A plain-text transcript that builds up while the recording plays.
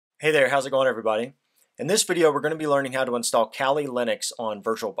Hey there, how's it going everybody? In this video we're going to be learning how to install Kali Linux on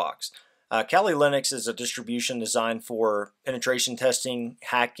VirtualBox. Kali Linux is a distribution designed for penetration testing,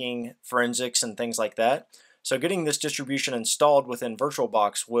 hacking, forensics, and things like that. So getting this distribution installed within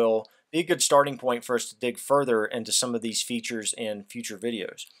VirtualBox will be a good starting point for us to dig further into some of these features in future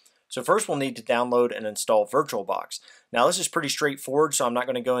videos. So first we'll need to download and install VirtualBox. Now this is pretty straightforward, so I'm not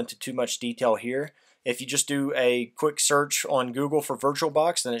going to go into too much detail here. If you just do a quick search on Google for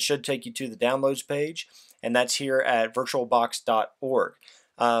VirtualBox, then it should take you to the downloads page, and that's here at virtualbox.org.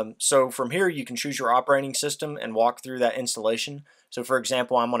 So from here you can choose your operating system and walk through that installation. So for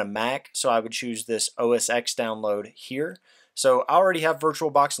example, I'm on a Mac, so I would choose this OS X download here. So I already have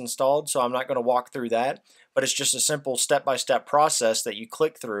VirtualBox installed, so I'm not going to walk through that, but it's just a simple step-by-step process that you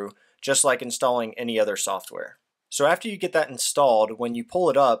click through, just like installing any other software. So after you get that installed, when you pull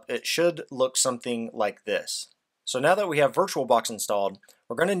it up, it should look something like this. So now that we have VirtualBox installed,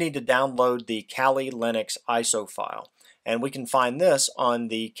 we're going to need to download the Kali Linux ISO file. And we can find this on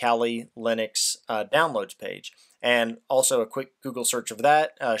the Kali Linux downloads page. And also a quick Google search of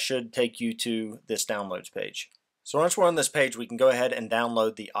that should take you to this downloads page. So once we're on this page, we can go ahead and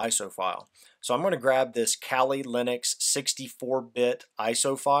download the ISO file. So I'm going to grab this Kali Linux 64-bit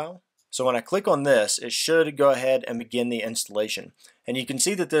ISO file. So when I click on this, it should go ahead and begin the installation. And you can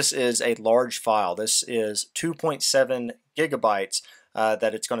see that this is a large file. This is 2.7 gigabytes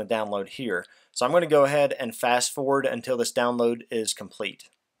that it's going to download here. So I'm going to go ahead and fast forward until this download is complete.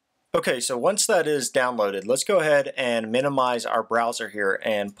 Okay, so once that is downloaded, let's go ahead and minimize our browser here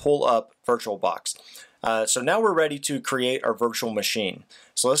and pull up VirtualBox. So now we're ready to create our virtual machine.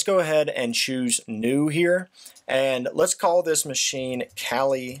 So let's go ahead and choose New here, and let's call this machine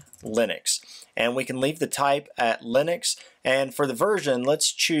Kali Linux. And we can leave the type at Linux, and for the version,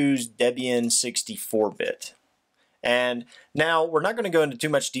 let's choose Debian 64-bit. And now we're not going to go into too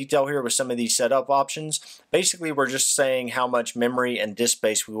much detail here with some of these setup options. Basically, we're just saying how much memory and disk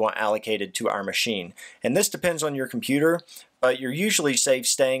space we want allocated to our machine. And this depends on your computer, but you're usually safe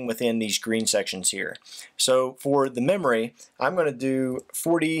staying within these green sections here. So for the memory, I'm going to do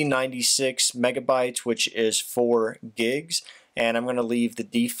 4096 megabytes, which is 4 gigs, and I'm going to leave the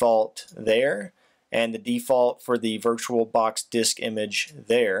default there, and the default for the VirtualBox disk image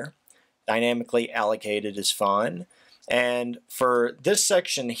there. Dynamically allocated is fine. And for this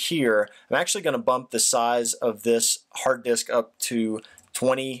section here, I'm actually going to bump the size of this hard disk up to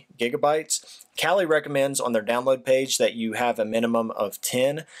 20 gigabytes. Kali recommends on their download page that you have a minimum of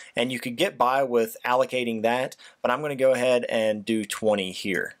 10, and you could get by with allocating that, but I'm going to go ahead and do 20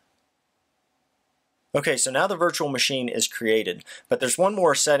 here. Okay, so now the virtual machine is created, but there's one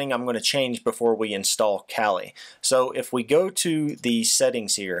more setting I'm going to change before we install Kali. So if we go to the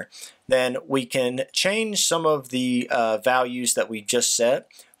settings here, then we can change some of the values that we just set,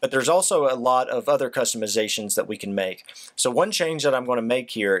 but there's also a lot of other customizations that we can make. So one change that I'm going to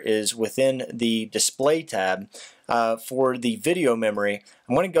make here is within the display tab for the video memory,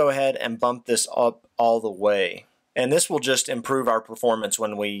 I'm going to go ahead and bump this up all the way. And this will just improve our performance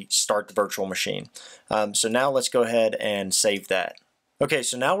when we start the virtual machine. So now let's go ahead and save that. Okay,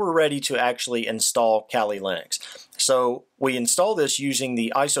 so now we're ready to actually install Kali Linux. So we install this using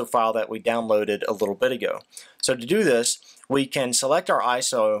the ISO file that we downloaded a little bit ago. So to do this, we can select our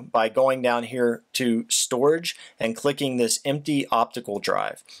ISO by going down here to Storage and clicking this empty optical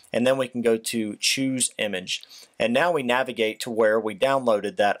drive. And then we can go to Choose Image. And now we navigate to where we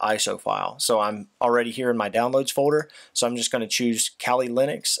downloaded that ISO file. So I'm already here in my Downloads folder, so I'm just going to choose Kali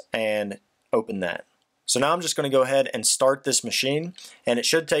Linux and open that. So now I'm just going to go ahead and start this machine, and it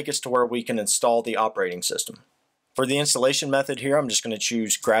should take us to where we can install the operating system. For the installation method here, I'm just going to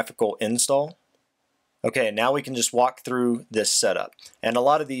choose Graphical Install. Okay, now we can just walk through this setup, and a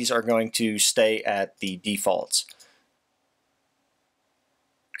lot of these are going to stay at the defaults.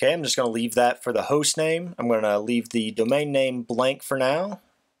 Okay, I'm just going to leave that for the host name. I'm going to leave the domain name blank for now.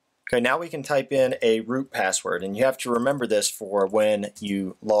 Okay, now we can type in a root password, and you have to remember this for when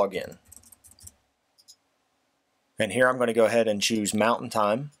you log in. And here I'm going to go ahead and choose Mountain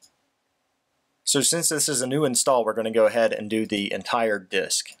Time. So since this is a new install, we're going to go ahead and do the entire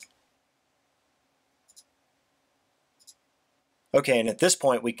disk. Okay, and at this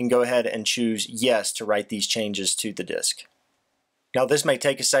point we can go ahead and choose Yes to write these changes to the disk. Now this may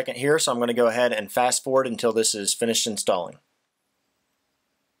take a second here, so I'm going to go ahead and fast forward until this is finished installing.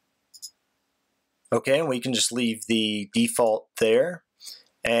 Okay, and we can just leave the default there,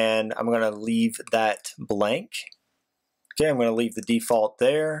 and I'm going to leave that blank. Okay, I'm going to leave the default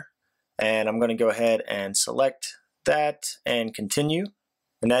there, and I'm going to go ahead and select that and continue.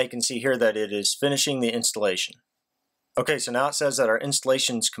 And now you can see here that it is finishing the installation. Okay, so now it says that our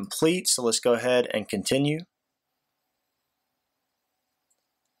installation is complete, so let's go ahead and continue.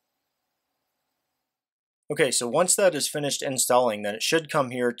 Okay, so once that is finished installing, then it should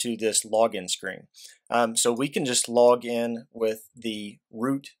come here to this login screen. So we can just log in with the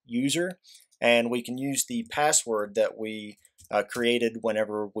root user, and we can use the password that we created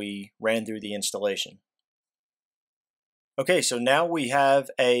whenever we ran through the installation. Okay, so now we have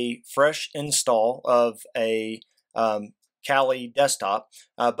a fresh install of a Kali desktop,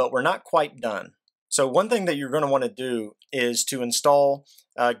 but we're not quite done. So one thing that you're going to want to do is to install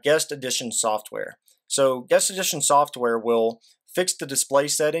Guest Edition software. So Guest Edition software will fix the display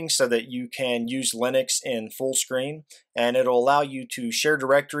settings so that you can use Linux in full screen, and it'll allow you to share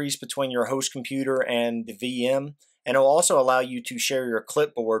directories between your host computer and the VM, and it'll also allow you to share your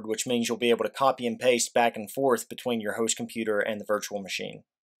clipboard, which means you'll be able to copy and paste back and forth between your host computer and the virtual machine.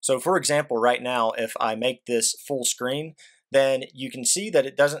 So for example, right now, if I make this full screen, then you can see that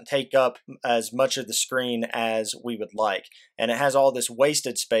it doesn't take up as much of the screen as we would like. And it has all this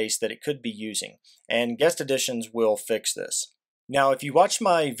wasted space that it could be using. And Guest Editions will fix this. Now, if you watched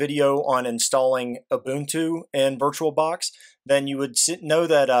my video on installing Ubuntu in VirtualBox, then you would know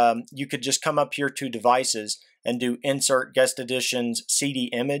that you could just come up here to Devices and do Insert Guest Editions CD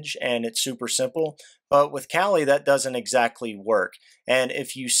Image, and it's super simple. But with Kali, that doesn't exactly work. And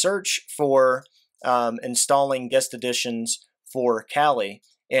if you search for installing Guest Editions for Kali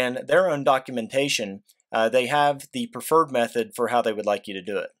in their own documentation, they have the preferred method for how they would like you to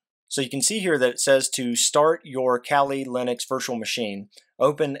do it. So you can see here that it says to start your Kali Linux virtual machine,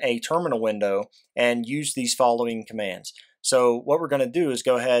 open a terminal window, and use these following commands. So what we're going to do is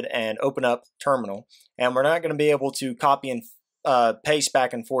go ahead and open up terminal, and we're not going to be able to copy and paste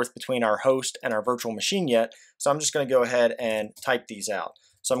back and forth between our host and our virtual machine yet, so I'm just going to go ahead and type these out.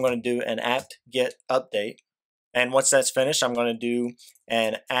 So I'm going to do an apt-get update, and once that's finished, I'm going to do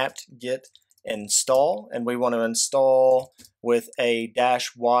an apt-get install, and we want to install with a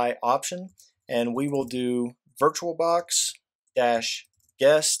 -y option, and we will do VirtualBox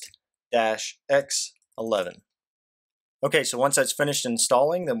 -guest-x11. Okay, so once that's finished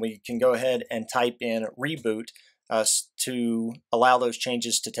installing, then we can go ahead and type in reboot to allow those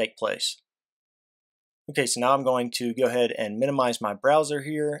changes to take place. Okay, so now I'm going to go ahead and minimize my browser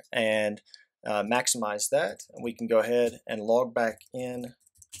here and maximize that. And we can go ahead and log back in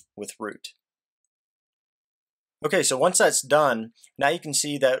with root. Okay, so once that's done, now you can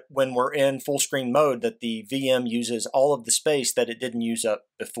see that when we're in full screen mode that the VM uses all of the space that it didn't use up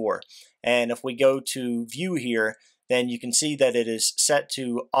before. And if we go to view here, then you can see that it is set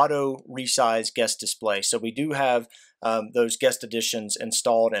to auto-resize guest display. So we do have those guest editions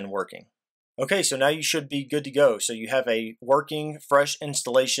installed and working. Okay, so now you should be good to go. So you have a working, fresh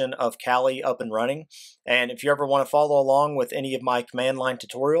installation of Kali up and running. And if you ever want to follow along with any of my command line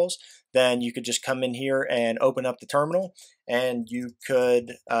tutorials, then you could just come in here and open up the terminal, and you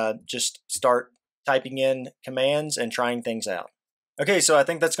could just start typing in commands and trying things out. Okay, so I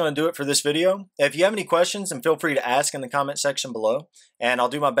think that's going to do it for this video. If you have any questions, then feel free to ask in the comment section below, and I'll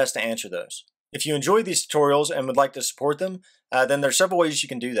do my best to answer those. If you enjoy these tutorials and would like to support them, then there's several ways you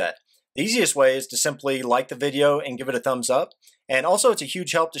can do that. The easiest way is to simply like the video and give it a thumbs up, and also it's a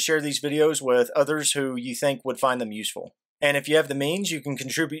huge help to share these videos with others who you think would find them useful. And if you have the means, you can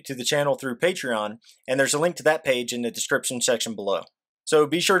contribute to the channel through Patreon, and there's a link to that page in the description section below. So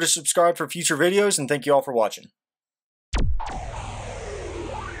be sure to subscribe for future videos, and thank you all for watching.